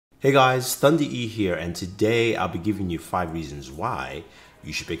Hey guys, Thunder E here, and today I'll be giving you 5 reasons why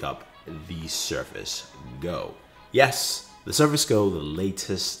you should pick up the Surface Go. Yes, the Surface Go, the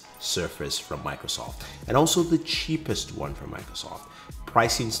latest Surface from Microsoft, and also the cheapest one from Microsoft.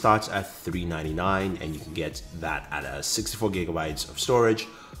 Pricing starts at $399, and you can get that at a 64 gigabytes of storage,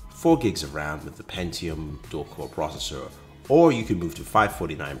 4 gigs of RAM with the Pentium dual-core processor, or you can move to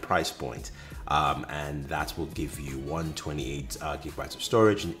 $549 price point, and that will give you 128 gigabytes of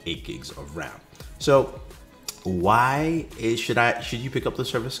storage and 8 gigs of RAM. So why should you pick up the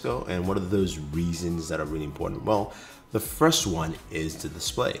Surface Go, and what are those reasons that are really important? Well, the first one is the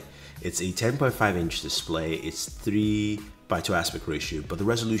display. It's a 10.5 inch display. It's 3:2 aspect ratio, but the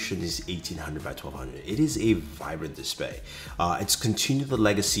resolution is 1800 by 1200. It is a vibrant display. It's continued the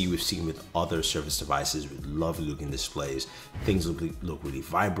legacy we've seen with other Surface devices with lovely looking displays. Things look really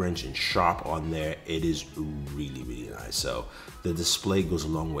vibrant and sharp on there. It is really nice. So the display goes a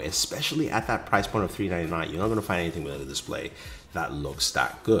long way, especially at that price point of $399. You're not going to find anything with a display that looks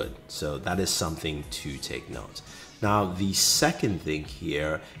that good. So that is something to take note. Now, the second thing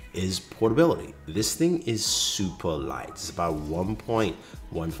here is portability. This thing is super light. It's about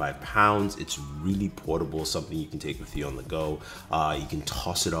 1.15 pounds. It's really portable, something you can take with you on the go. You can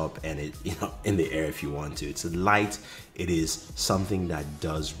toss it up and it, in the air if you want to. It's light. It is something that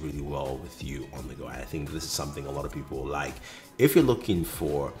does really well with you on the go. I think this is something a lot of people will like. If you're looking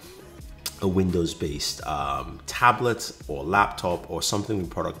for a Windows-based tablet or laptop or something with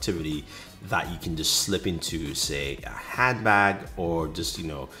productivity that you can just slip into, say, a handbag or just,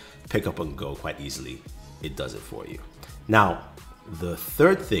 pick up and go quite easily, it does it for you. Now, the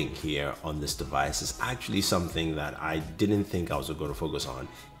third thing here on this device is actually something that I didn't think I was going to focus on,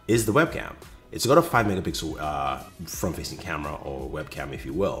 is the webcam. It's got a 5 megapixel front-facing camera, or webcam if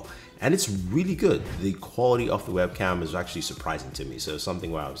you will, and it's really good. The quality of the webcam is actually surprising to me. So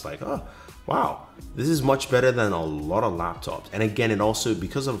something where I was like, oh, wow, this is much better than a lot of laptops. And again, it also,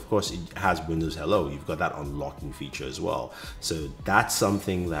 because of course it has Windows Hello, you've got that unlocking feature as well. So that's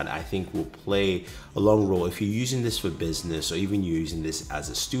something that I think will play a long role if you're using this for business, or even you're using this as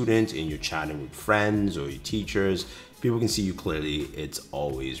a student and you're chatting with friends or your teachers. People can see you clearly. It's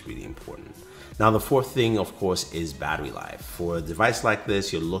always really important. Now, the fourth thing, of course, is battery life. For a device like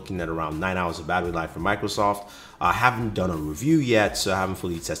this, you're looking at around 9 hours of battery life from Microsoft. I haven't done a review yet, so I haven't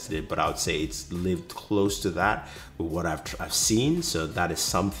fully tested it, but I would say it's lived close to that with what I've seen. So that is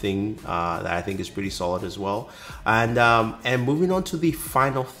something that I think is pretty solid as well. And moving on to the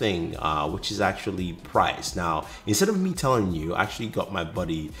final thing, which is actually price. Now, instead of me telling you, I actually got my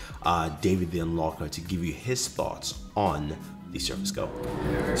buddy David the Unlocker to give you his thoughts on the Surface Go.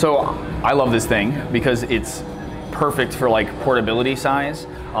 So I love this thing because it's perfect for like portability size.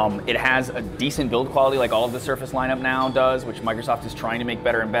 It has a decent build quality like all of the Surface lineup now does, which Microsoft is trying to make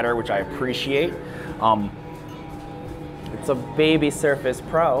better and better, which I appreciate. It's a baby Surface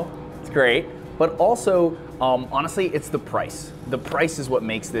Pro. It's great. But also, honestly, it's the price. The price is what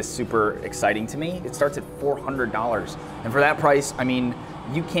makes this super exciting to me. It starts at $400. And for that price, I mean,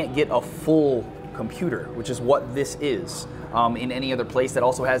 you can't get a full computer, which is what this is, in any other place that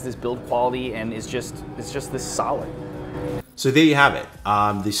also has this build quality and is just this solid. So there you have it.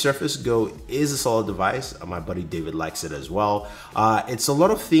 The Surface Go is a solid device. My buddy David likes it as well. It's a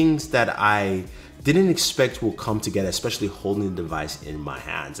lot of things that I didn't expect will come together, especially holding the device in my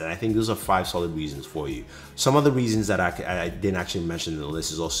hands. And I think those are 5 solid reasons for you. Some of the reasons that I didn't actually mention in the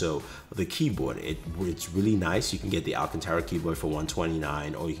list is also the keyboard. It's really nice. You can get the Alcantara keyboard for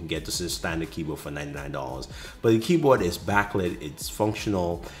 $129, or you can get the standard keyboard for $99. But the keyboard is backlit, it's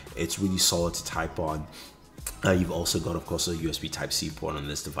functional, it's really solid to type on. You've also got, of course, a USB Type-C port on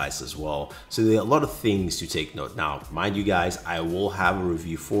this device as well. So there are a lot of things to take note. Now, mind you guys, I will have a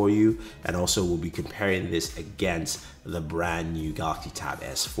review for you, and also we'll be comparing this against the brand new Galaxy Tab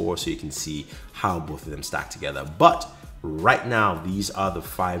S4 so you can see how both of them stack together. But right now, these are the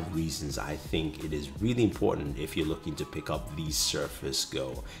 5 reasons I think it is really important if you're looking to pick up the Surface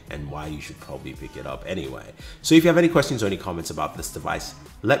Go, and why you should probably pick it up anyway. So if you have any questions or any comments about this device,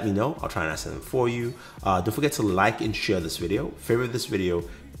 let me know. I'll try and answer them for you. Don't forget to like and share this video, favorite this video,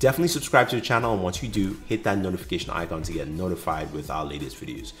 definitely subscribe to the channel, and once you do, hit that notification icon to get notified with our latest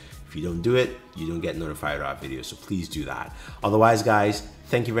videos. If you don't do it, you don't get notified of our videos, so please do that. Otherwise, guys,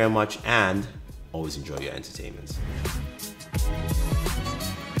 thank you very much, and always enjoy your entertainment.